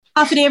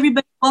Day,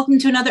 everybody. Welcome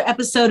to another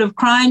episode of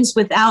Crimes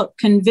Without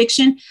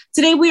Conviction.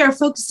 Today, we are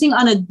focusing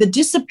on the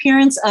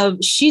disappearance of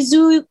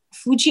Shizu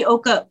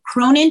Fujioka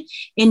Cronin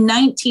in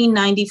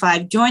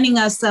 1995. Joining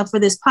us for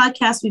this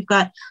podcast, we've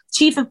got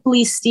Chief of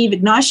Police Steve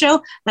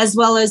Ignacio, as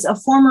well as a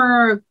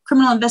former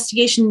Criminal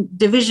Investigation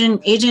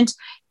Division agent,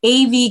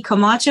 A.V.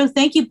 Camacho.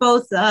 Thank you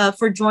both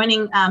for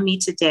joining me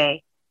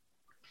today.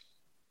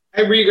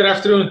 Hi, Bree. Good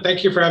afternoon.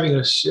 Thank you for having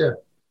us. Yeah.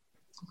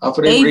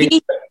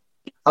 A.V.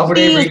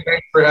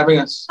 Thanks for having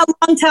us. A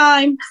long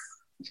time.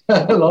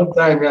 A long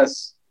time,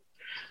 yes.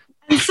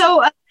 And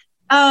so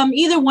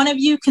either one of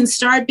you can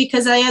start,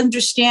 because I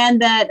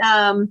understand that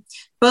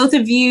both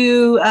of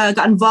you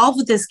got involved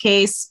with this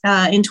case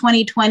in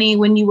 2020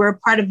 when you were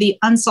part of the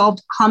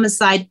Unsolved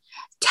Homicide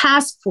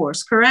Task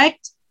Force,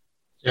 correct?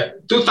 Yeah,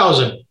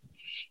 2000.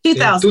 2000.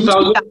 Yeah,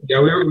 2000. Yeah,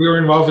 we were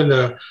involved in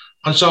the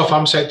Unsolved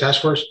Homicide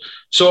Task Force.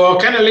 So I'll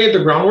kind of lay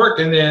the groundwork,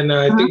 and then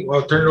I think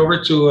I'll turn it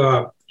over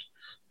to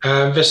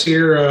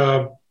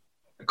Investigator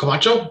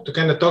Camacho to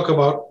kind of talk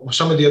about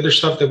some of the other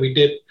stuff that we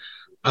did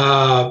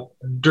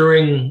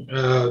during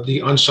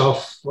the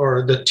Unsolved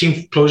or the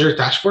Team Closure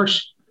Task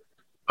Force,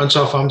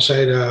 Unsolved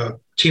Homicide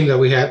team that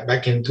we had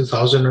back in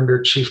 2000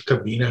 under Chief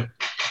Cabina.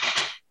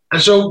 And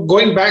so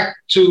going back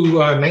to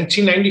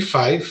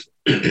 1995,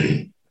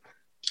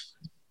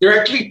 there are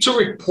actually two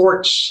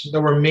reports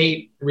that were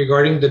made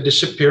regarding the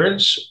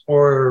disappearance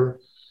the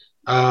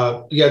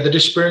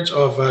disappearance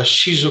of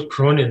Shizu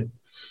Cronin.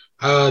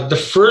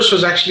 The first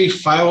was actually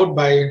filed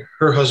by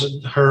her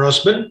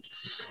husband,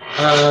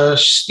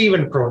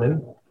 Stephen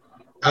Cronin,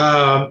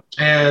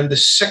 and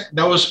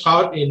that was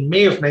filed in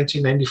May of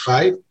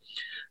 1995.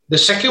 The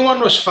second one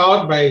was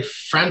filed by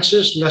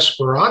Francis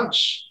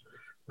L'Esperance.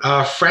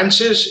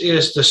 Francis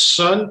is the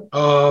son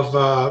of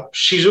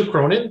Shizu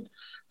Cronin,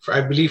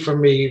 I believe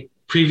from a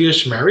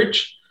previous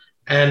marriage,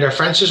 and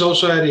Francis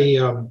also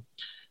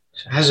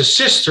has a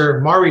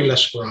sister, Marie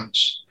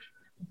L'Esperance.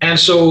 And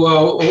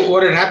so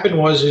what had happened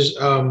was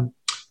the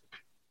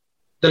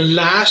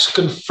last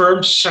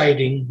confirmed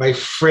sighting by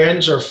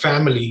friends or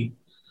family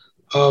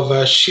of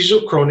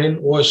Shizu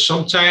Cronin was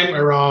sometime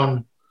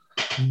around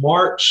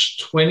March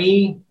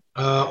 20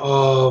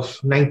 of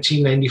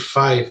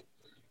 1995.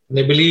 And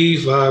I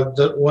believe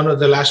that one of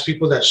the last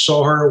people that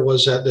saw her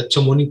was at the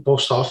Tamuni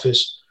post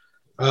office,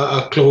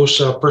 a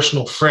close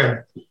personal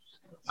friend.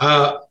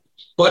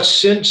 But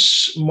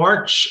since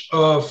March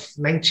of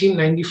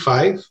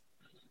 1995,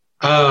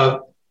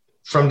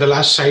 from the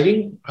last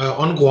sighting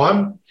on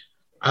Guam,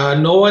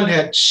 no one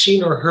had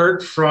seen or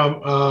heard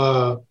from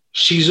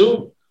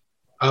Shizu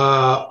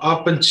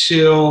up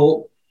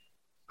until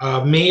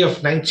May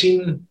of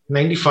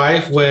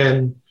 1995,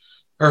 when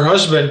her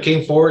husband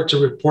came forward to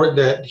report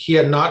that he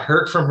had not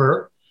heard from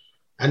her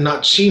and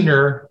not seen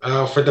her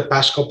for the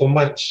past couple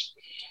months.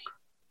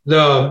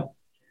 The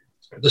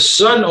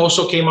son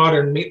also came out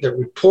and made the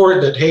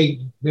report that, hey,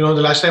 the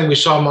last time we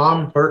saw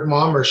mom, heard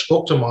mom, or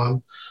spoke to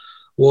mom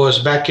was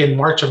back in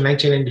March of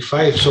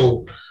 1995.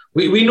 So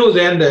we knew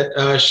then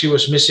that she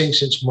was missing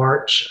since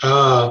March.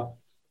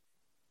 Through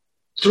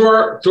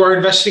our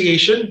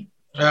investigation,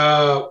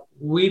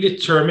 we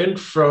determined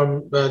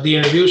from the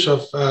interviews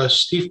of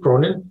Steve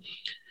Cronin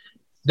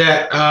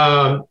that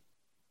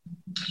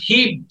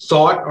he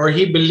thought, or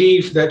he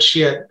believed, that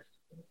she had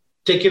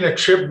taken a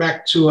trip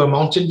back to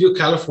Mountain View,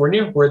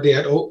 California, where they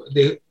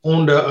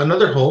owned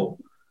another home,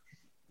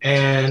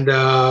 and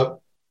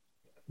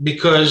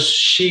because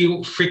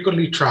she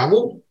frequently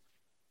traveled,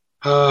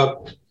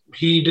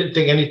 he didn't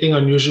think anything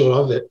unusual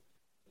of it.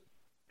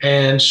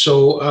 And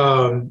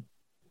so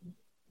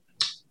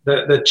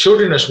the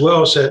children as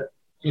well said,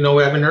 we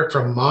haven't heard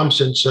from mom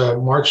since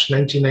March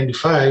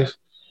 1995,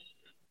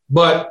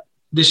 but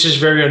this is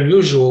very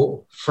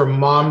unusual for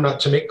mom not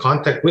to make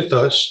contact with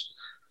us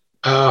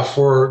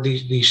for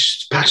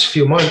these past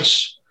few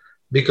months,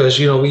 because,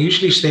 we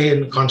usually stay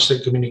in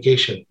constant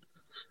communication,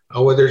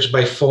 whether it's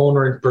by phone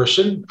or in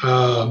person.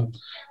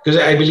 Because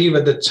I believe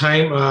at the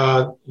time,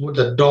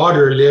 the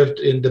daughter lived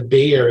in the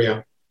Bay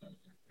Area.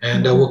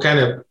 And we'll kind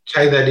of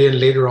tie that in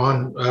later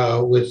on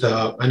with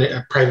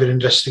a private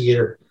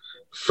investigator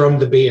from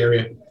the Bay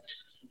Area.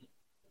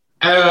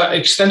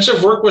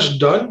 Extensive work was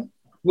done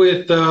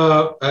with,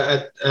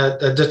 at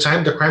the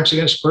time, the Crimes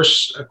Against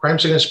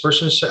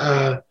Persons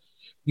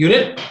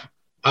unit,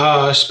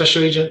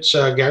 Special Agents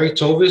Gary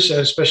Tovis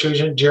and Special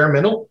Agent Jerry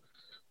Mennel.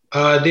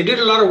 They did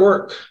a lot of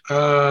work.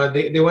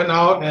 They went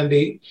out and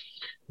they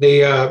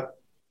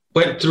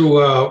went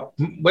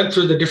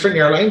through the different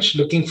airlines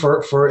looking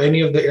for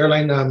any of the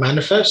airline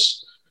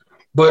manifests,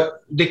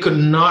 but they could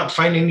not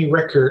find any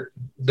record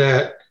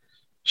that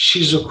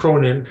Shizu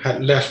Cronin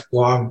had left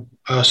Guam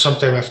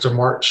sometime after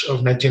March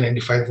of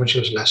 1995 when she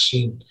was last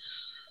seen.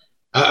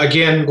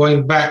 Again,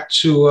 going back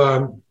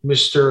to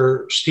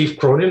Mr. Steve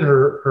Cronin,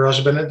 her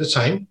husband at the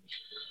time,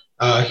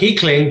 he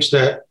claims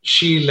that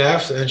she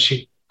left and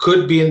she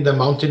could be in the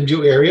Mountain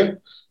View area,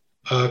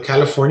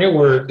 California,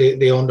 where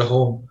they owned a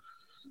home.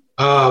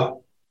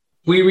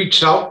 We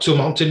reached out to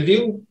Mountain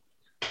View.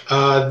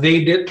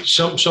 They did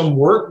some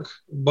work,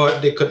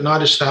 but they could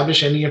not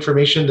establish any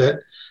information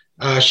that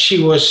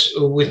she was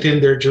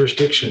within their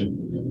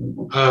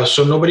jurisdiction.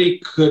 So nobody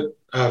could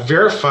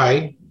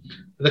verify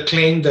the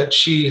claim that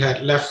she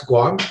had left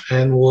Guam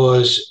and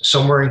was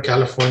somewhere in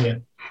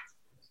California.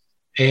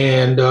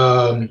 And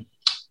I'll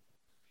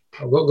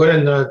go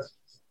ahead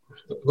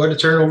and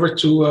turn over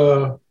to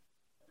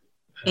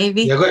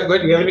Avi. Yeah, go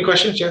ahead. You have any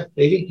questions? Yeah,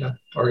 Avi, yeah,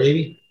 or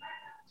Avi.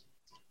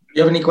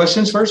 You have any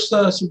questions first,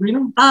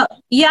 Sabrina?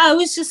 Yeah, I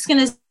was just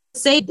gonna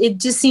say it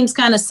just seems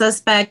kind of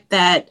suspect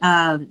that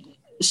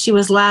she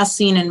was last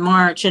seen in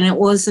March, and it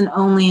wasn't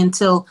only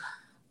until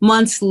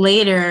months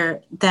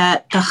later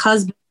that the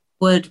husband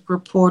would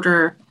report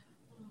her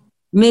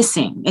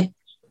missing.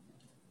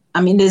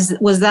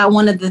 Was that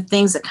one of the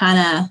things that kind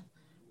of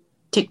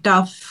ticked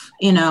off,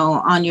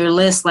 on your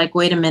list? Like,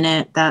 wait a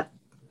minute, that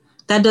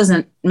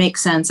doesn't make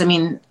sense. I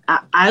mean,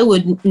 I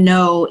would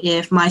know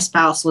if my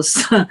spouse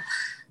was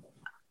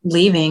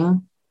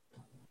leaving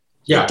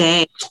the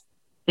day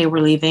they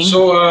were leaving.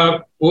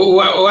 So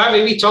we'll have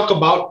maybe talk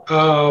about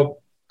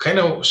kind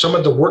of some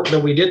of the work that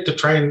we did to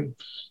try and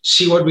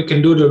see what we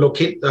can do to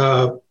locate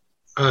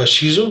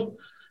Shizu.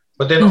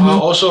 But then I'll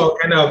also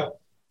kind of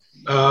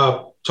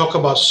talk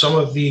about some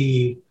of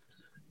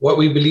what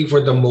we believe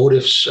were the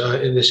motives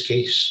in this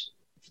case.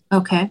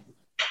 Okay.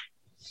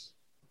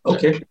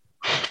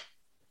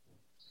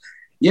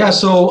 Yeah,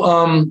 so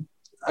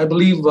I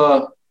believe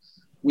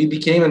we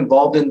became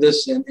involved in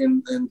this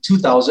in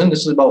 2000.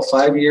 This is about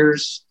 5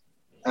 years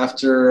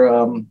after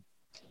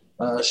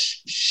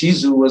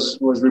Shizu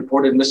was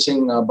reported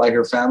missing by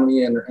her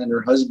family and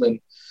her husband.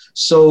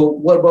 So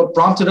what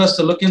prompted us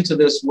to look into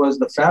this was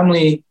the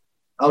family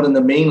out in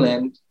the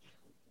mainland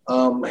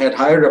had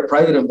hired a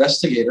private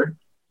investigator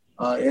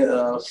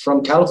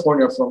from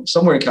California, from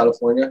somewhere in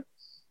California,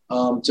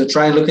 to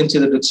try and look into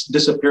the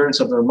disappearance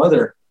of their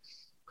mother.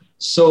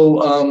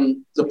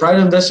 So the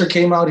private investor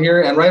came out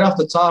here, and right off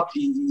the top,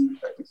 he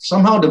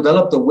somehow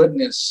developed a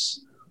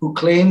witness who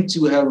claimed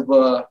to have,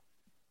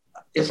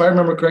 if I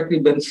remember correctly,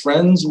 been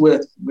friends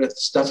with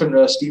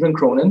Stephen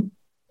Cronin.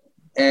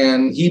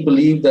 And he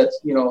believed that,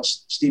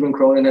 Stephen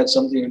Cronin had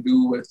something to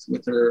do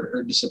with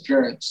her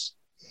disappearance.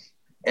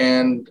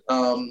 And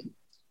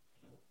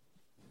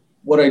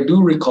what I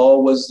do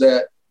recall was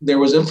that there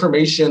was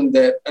information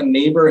that a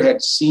neighbor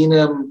had seen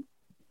him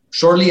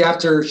shortly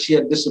after she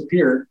had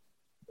disappeared.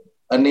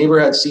 A neighbor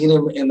had seen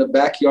him in the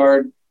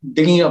backyard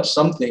digging up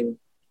something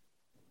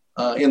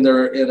in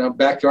a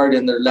backyard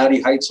in their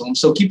Laddie Heights home.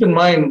 So keep in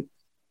mind,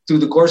 through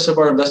the course of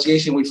our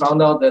investigation, we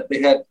found out that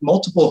they had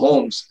multiple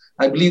homes.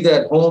 I believe they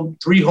had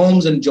 3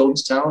 homes in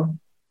Jonestown,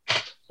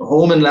 a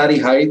home in Laddie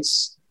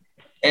Heights,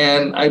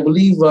 and I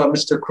believe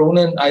Mr.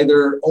 Cronin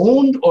either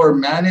owned or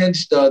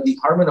managed the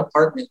Harmon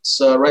Apartments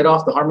right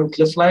off the Harmon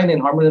Cliff Line in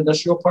Harmon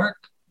Industrial Park.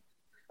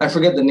 I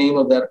forget the name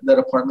of that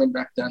apartment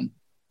back then.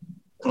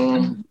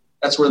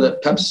 That's where the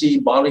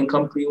Pepsi bottling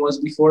company was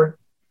before.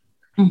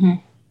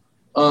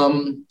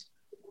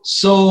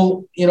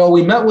 So,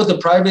 we met with a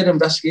private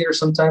investigator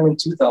sometime in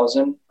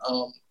 2000.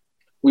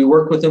 We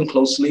worked with him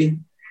closely,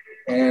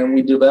 and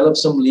we developed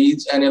some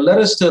leads, and it led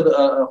us to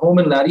a home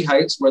in Laddie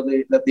Heights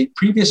that they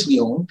previously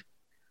owned.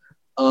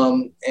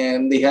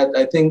 And they had,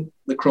 I think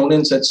the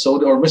Cronins had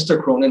sold it, or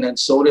Mr. Cronin had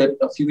sold it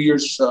a few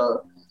years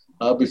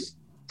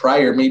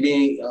prior,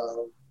 maybe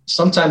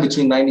sometime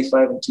between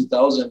 95 and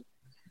 2000.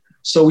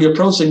 So we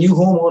approached the new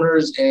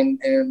homeowners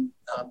and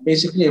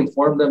basically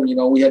informed them,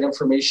 we had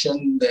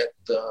information that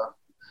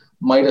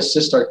might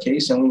assist our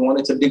case, and we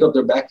wanted to dig up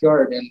their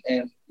backyard.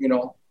 And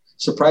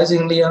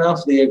surprisingly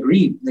enough, they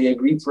agreed. They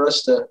agreed for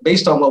us to,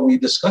 based on what we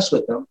discussed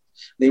with them,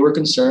 they were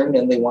concerned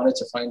and they wanted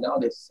to find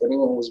out if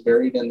anyone was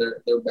buried in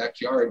their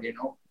backyard,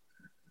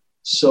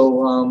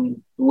 So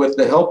with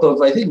the help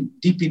of, I think,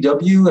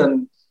 DPW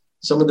and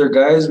some of their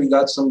guys, we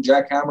got some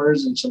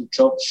jackhammers and some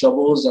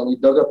shovels, and we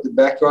dug up the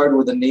backyard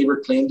where the neighbor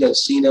claimed to have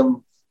seen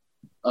him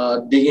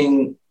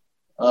digging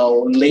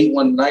late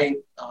one night.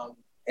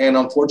 And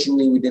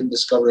unfortunately, we didn't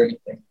discover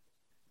anything.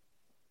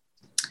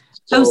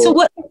 So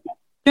what,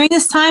 during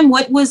this time,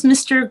 what was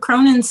Mr.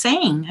 Cronin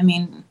saying? I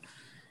mean...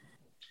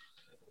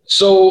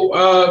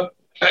 So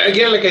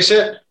again, like I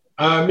said,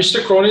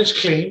 Mr. Cronin's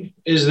claim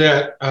is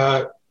that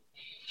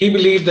he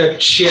believed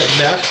that she had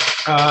left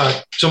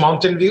to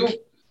Mountain View,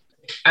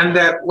 and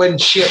that when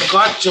she had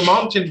got to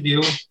Mountain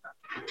View,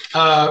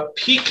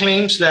 he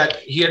claims that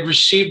he had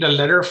received a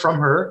letter from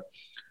her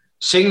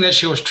saying that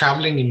she was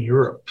traveling in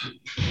Europe.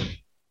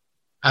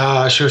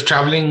 She was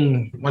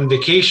traveling on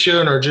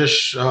vacation or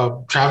just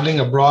traveling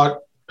abroad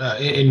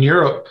in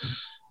Europe.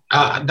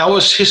 That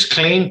was his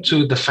claim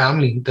to the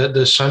family,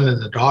 the son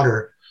and the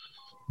daughter.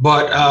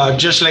 But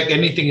just like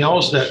anything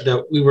else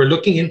that we were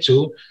looking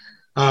into,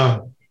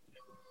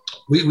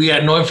 we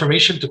had no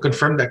information to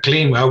confirm that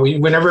claim. We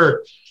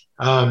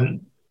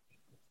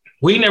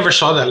never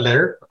saw that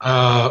letter,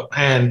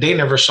 and they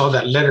never saw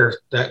that letter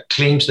that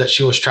claims that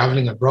she was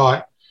traveling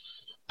abroad.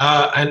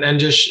 And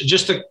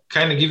just to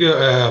kind of give you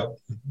a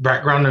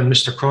background on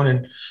Mr.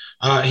 Cronin,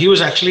 he was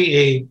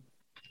actually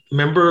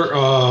member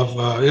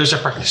of, he was a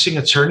practicing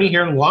attorney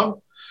here in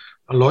Guam,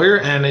 a lawyer,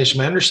 and it's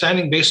my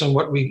understanding, based on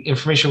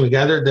information we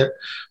gathered, that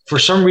for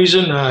some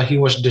reason he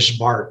was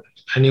disbarred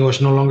and he was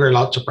no longer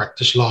allowed to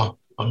practice law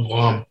on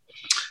Guam.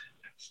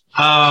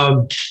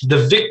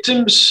 The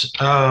victims,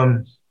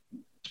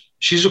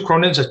 Shizu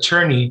Cronin's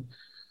attorney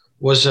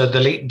was the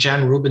late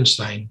Jan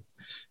Rubenstein,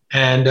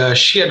 and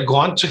she had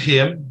gone to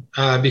him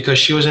because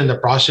she was in the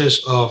process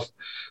of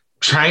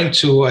trying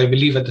to, I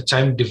believe at the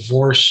time,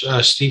 divorce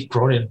Steve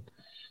Cronin.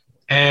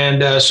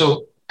 And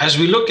so as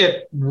we look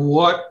at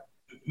what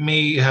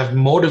may have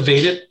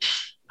motivated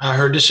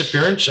her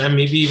disappearance, and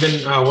maybe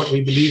even what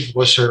we believe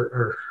was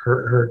her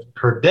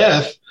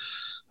death,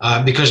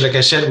 because like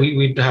I said,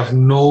 we have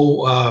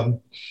no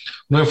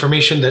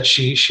information that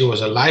she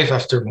was alive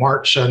after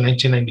March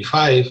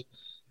 1995.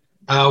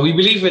 We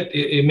believe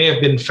it may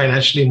have been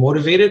financially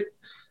motivated.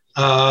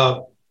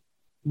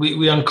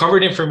 We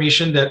uncovered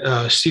information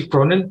that Steve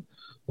Cronin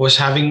was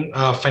having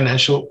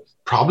financial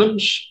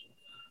problems,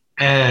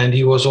 and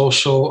he was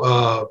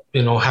also,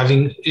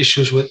 having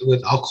issues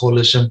with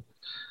alcoholism.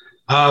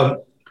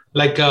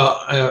 Like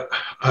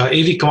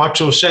A.V.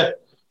 Camacho said,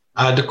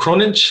 the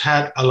Cronins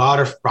had a lot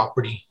of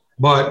property,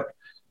 but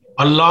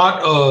a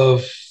lot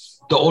of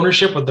the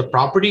ownership of the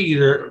property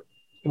either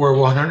were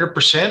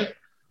 100%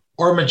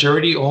 or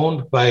majority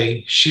owned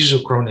by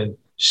Shizu Cronin,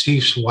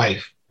 Steve's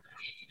wife.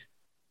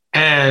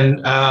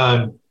 And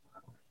like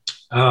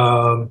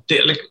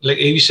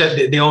Avi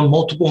said, they own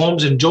multiple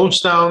homes in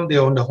Jonestown. They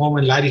own the home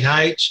in Laddie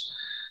Heights.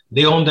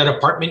 They own that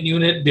apartment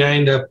unit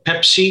behind the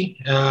Pepsi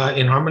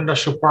in Harmon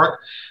Industrial Park.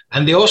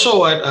 And they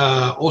also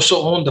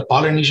own the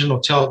Polynesian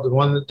Hotel, the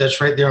one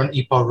that's right there on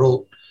Ipa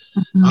Road.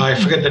 Mm-hmm. I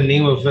forget the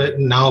name of it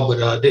now,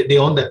 but they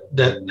own that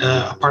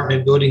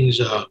apartment buildings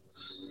at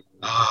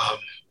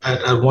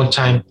one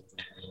time.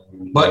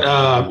 But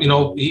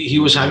he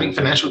was having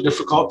financial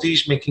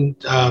difficulties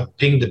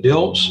paying the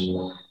bills,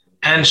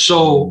 and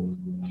so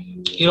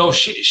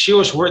she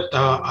was worth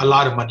a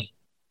lot of money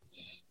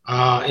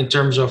in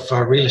terms of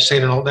real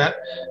estate and all that.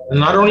 And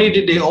not only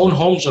did they own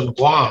homes on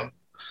Guam,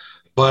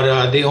 but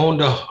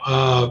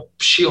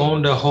she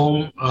owned a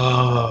home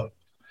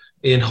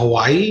in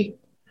Hawaii,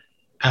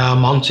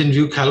 Mountain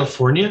View,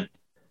 California,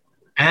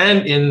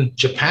 and in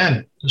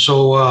Japan.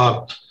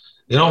 So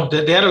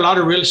they had a lot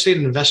of real estate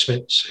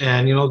investments,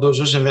 and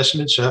those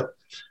investments. I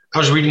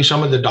was reading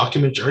some of the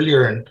documents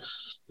earlier, and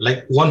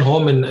like one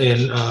home in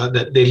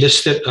that they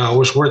listed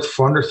was worth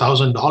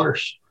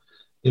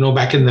 $400,000,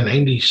 back in the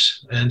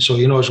 90s, and so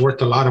it was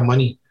worth a lot of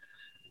money.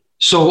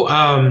 So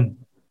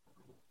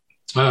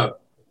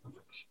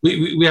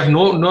we have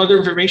no other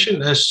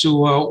information as to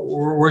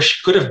where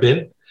she could have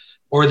been,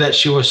 or that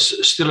she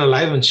was still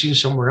alive and seen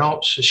somewhere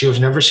else. She was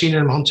never seen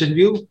in Mountain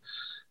View.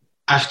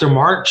 After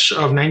March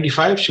of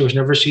 95, she was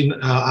never seen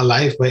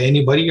alive by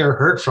anybody or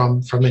heard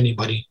from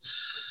anybody.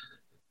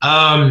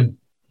 Go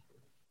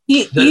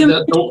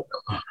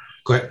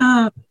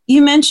ahead.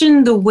 You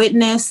mentioned the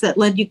witness that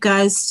led you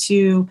guys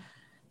to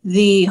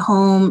the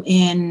home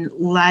in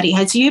Laddie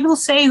Heights. Are you able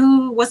to say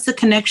what's the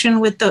connection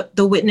with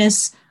the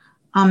witness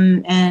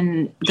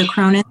and the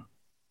Cronin?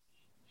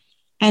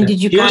 And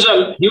did you? He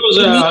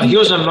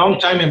was a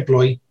longtime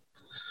employee.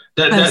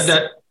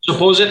 That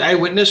supposed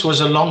eyewitness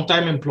was a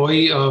longtime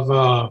employee of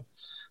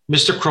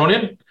Mr.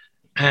 Cronin.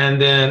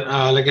 And then,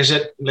 like I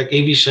said, like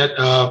A.V. said,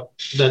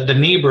 the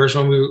neighbors,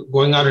 when we were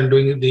going out and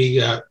doing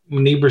the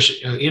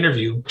neighbors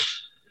interview,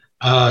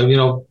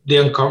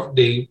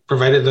 they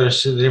provided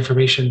us the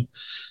information.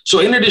 So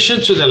in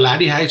addition to the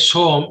Laddie Heights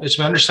home, it's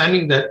my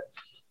understanding that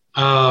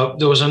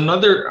there was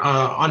another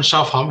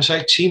unsolved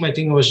homicide team. I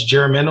think it was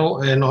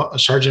Jeremeno and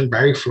Sergeant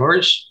Barry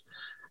Flores.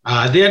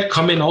 They had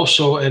come in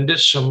also and did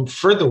some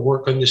further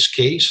work on this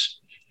case.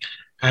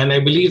 And I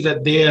believe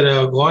that they had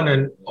gone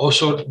and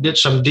also did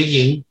some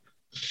digging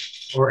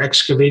or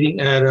excavating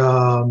at,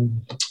 Avi,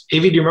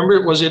 do you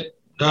remember, was it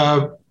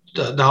the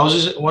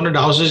houses, one of the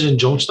houses in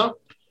Jonestown?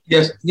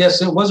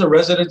 Yes, it was a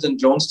residence in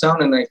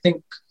Jonestown. And I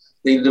think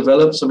they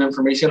developed some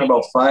information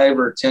about 5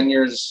 or 10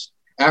 years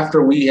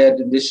after we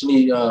had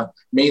initially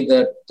made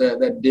that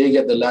dig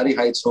at the Laddie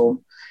Heights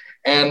home.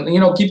 And,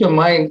 keep in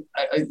mind,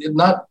 I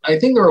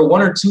think there were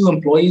 1 or 2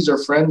 employees or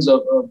friends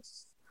of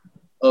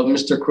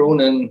Mr.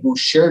 Cronin who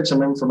shared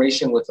some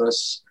information with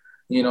us,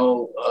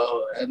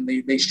 and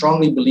they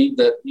strongly believed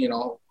that,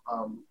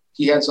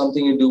 he had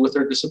something to do with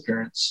her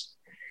disappearance.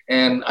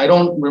 And I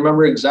don't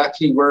remember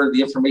exactly where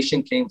the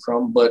information came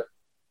from, but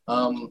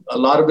a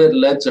lot of it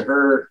led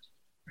to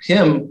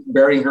him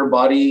burying her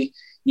body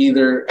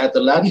either at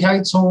the Laddie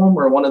Heights home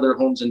or one of their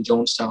homes in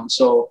Jonestown.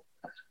 So,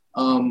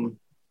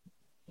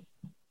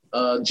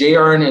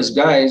 JR and his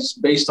guys,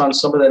 based on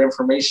some of that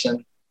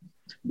information,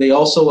 they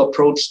also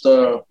approached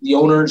the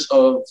owners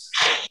of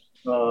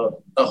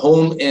a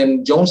home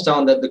in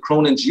Jonestown that the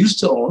Cronins used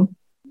to own,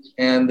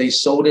 and they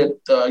sold it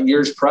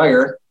years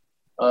prior.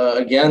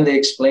 Again, they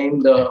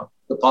explained the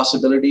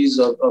possibilities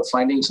of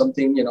finding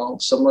something,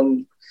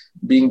 someone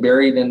being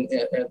buried in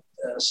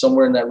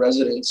somewhere in that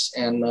residence,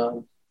 and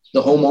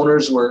the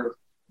homeowners were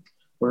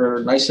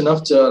were nice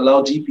enough to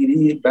allow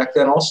GPD back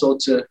then also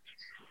to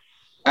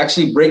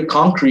actually break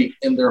concrete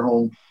in their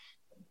home.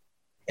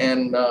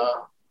 And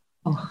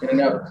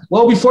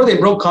well, before they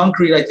broke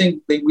concrete, I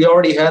think we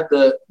already had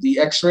the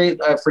X-ray.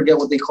 I forget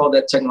what they call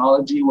that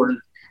technology, where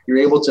you're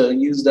able to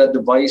use that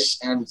device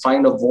and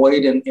find a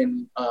void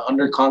in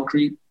under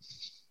concrete,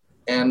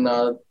 and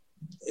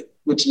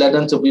which led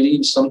them to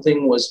believe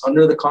something was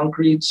under the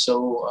concrete.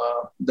 So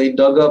they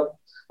dug up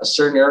a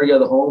certain area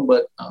of the home,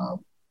 but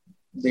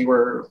they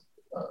weren't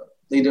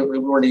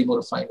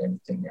able to find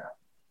anything yet.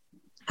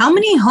 How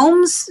many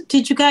homes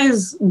did you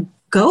guys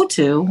go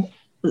to?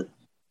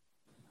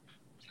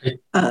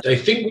 I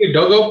think we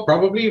dug up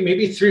probably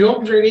maybe 3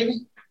 homes, right,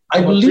 Amy?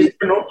 I believe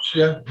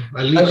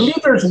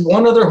there's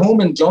one other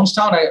home in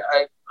Jonestown.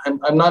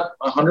 I'm not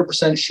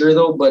 100% sure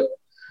though, but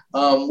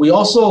we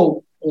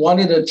also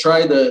wanted to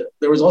try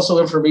there was also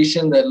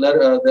information that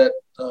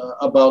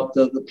about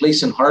the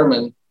place in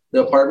Harmon,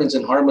 the apartments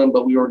in Harmon,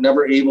 but we were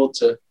never able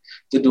to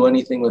do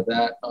anything with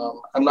that.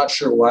 I'm not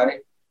sure why.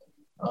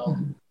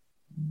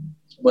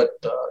 But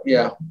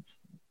yeah.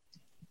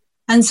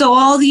 And so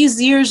all these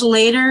years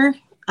later,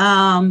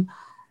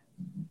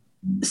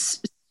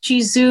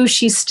 Shizu,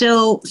 she's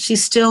still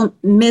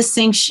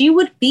missing. She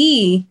would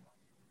be,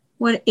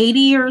 what,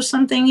 80 or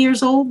something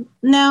years old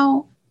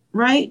now,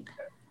 right?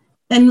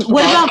 And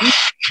what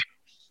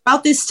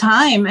about this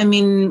time? I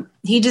mean,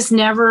 he just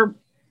never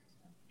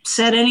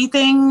said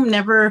anything,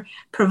 never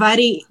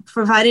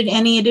provided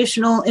any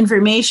additional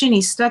information.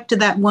 He stuck to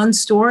that one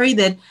story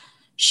that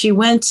she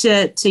went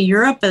to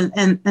Europe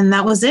and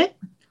that was it.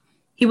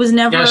 He was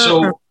never. Yeah,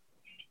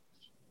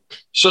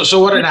 so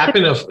what had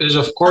happened is,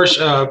 of course,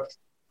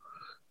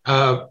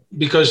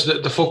 because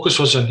the focus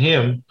was on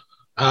him,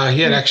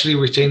 he had actually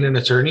retained an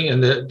attorney,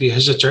 and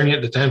his attorney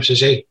at the time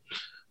says, "Hey,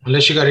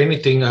 unless you got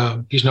anything,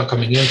 he's not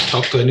coming in to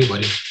talk to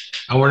anybody,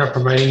 and we're not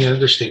providing any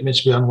other statements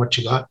beyond what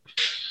you got."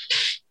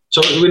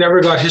 So we never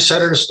got his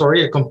side of the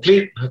story, a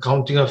complete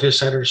accounting of his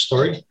side of the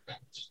story,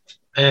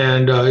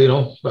 and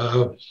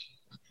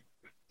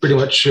pretty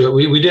much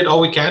we did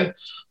all we can.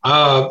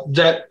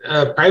 That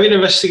private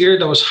investigator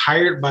that was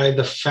hired by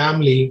the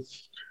family,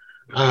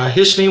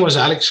 his name was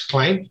Alex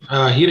Klein.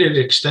 He did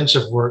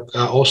extensive work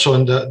also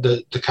in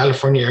the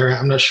California area.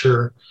 I'm not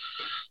sure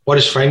what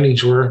his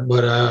findings were,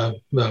 but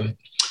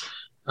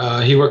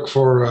he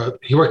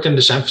worked in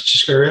the San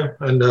Francisco area,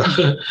 and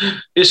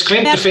his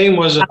claim to fame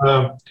was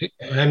I'm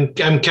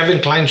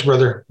Kevin Kline's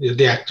brother,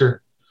 the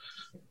actor,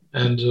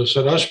 and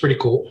so that was pretty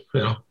cool,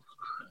 you know.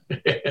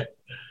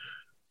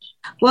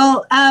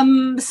 Well,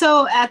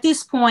 so at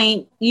this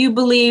point, you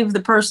believe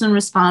the person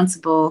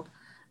responsible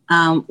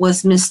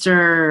was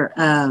Mr.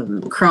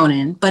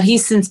 Cronin, but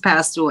he's since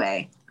passed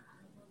away.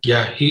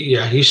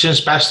 He's since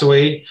passed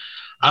away.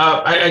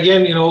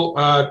 Again,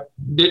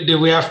 did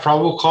we have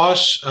probable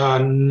cause?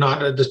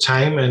 Not at the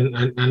time,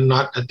 and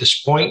not at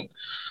this point.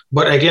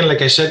 But again,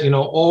 like I said,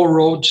 all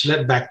roads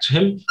led back to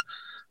him.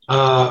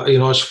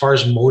 As far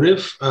as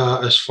motive,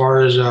 as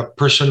far as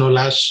personal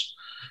loss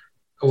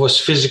was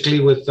physically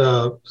with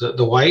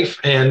the wife,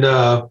 and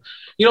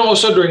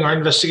also during our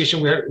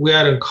investigation, we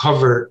had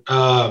uncovered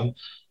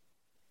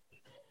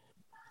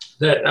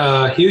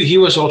that he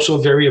was also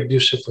very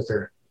abusive with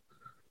her.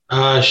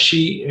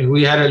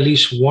 We had at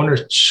least 1 or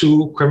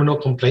 2 criminal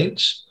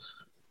complaints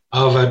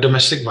of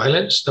domestic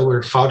violence that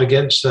were filed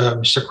against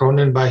Mr.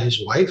 Cronin by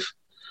his wife,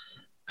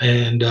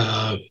 and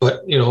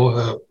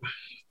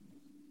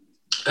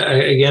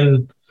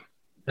again.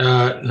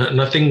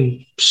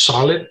 Nothing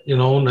solid,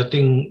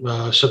 nothing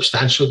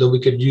substantial that we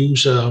could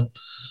use, to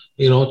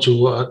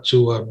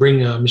bring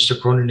Mr.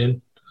 Cronin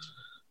in.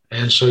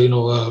 And so,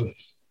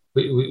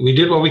 we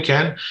did what we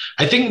can.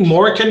 I think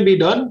more can be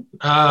done.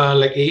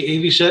 Like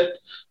AV said,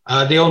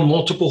 they own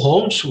multiple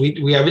homes.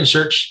 We haven't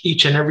searched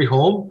each and every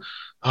home.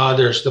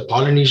 There's the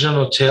Polynesian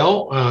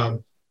Hotel.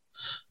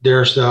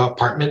 There's the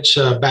apartments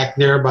back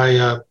there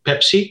by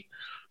Pepsi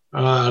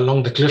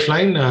along the cliff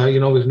line.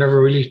 We've never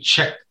really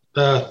checked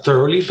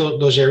thoroughly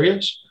those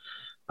areas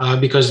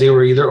because they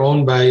were either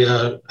owned by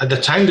at the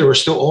time they were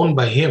still owned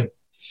by him,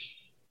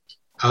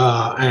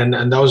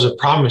 and that was a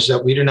promise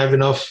that we didn't have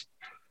enough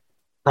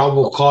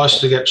probable cause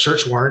to get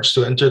search warrants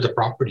to enter the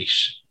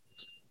properties.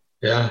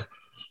 So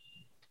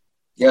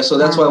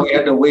that's why we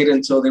had to wait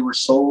until they were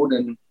sold,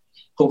 and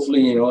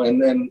hopefully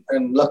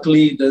and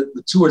luckily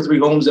the 2 or 3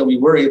 homes that we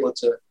were able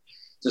to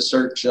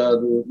search,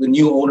 the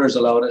new owners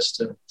allowed us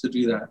to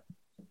do that.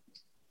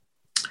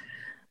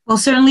 Well,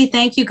 certainly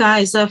thank you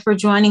guys for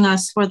joining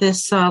us for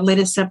this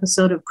latest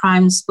episode of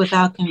Crimes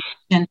Without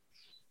Conviction.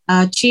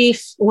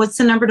 Chief, what's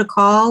the number to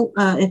call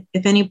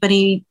if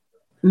anybody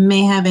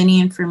may have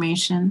any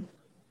information?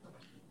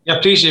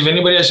 Yeah, please, if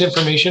anybody has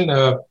information,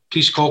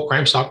 please call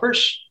Crime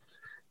Stoppers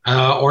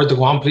or the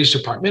Guam Police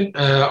Department,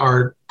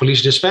 our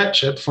police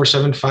dispatch at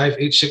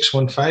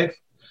 475-8615,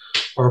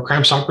 or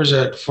Crime Stoppers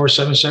at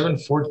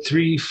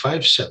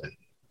 477-4357.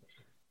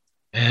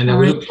 And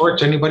we look forward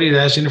to anybody that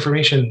has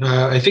information.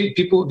 I think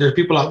there are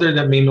people out there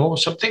that may know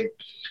something.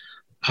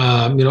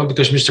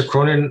 because Mr.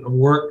 Cronin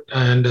worked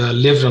and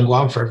lived on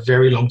Guam for a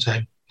very long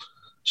time.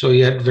 So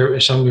he had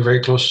some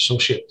very close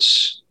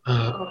associates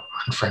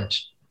and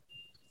friends.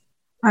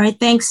 All right,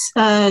 thanks,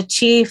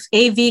 Chief.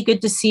 AV,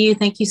 good to see you.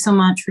 Thank you so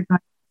much for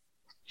joining.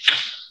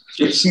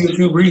 Good to see you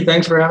too, Bree.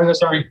 Thanks for having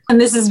us on. And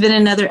this has been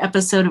another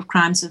episode of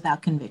Crimes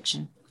Without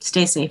Conviction.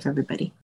 Stay safe, everybody.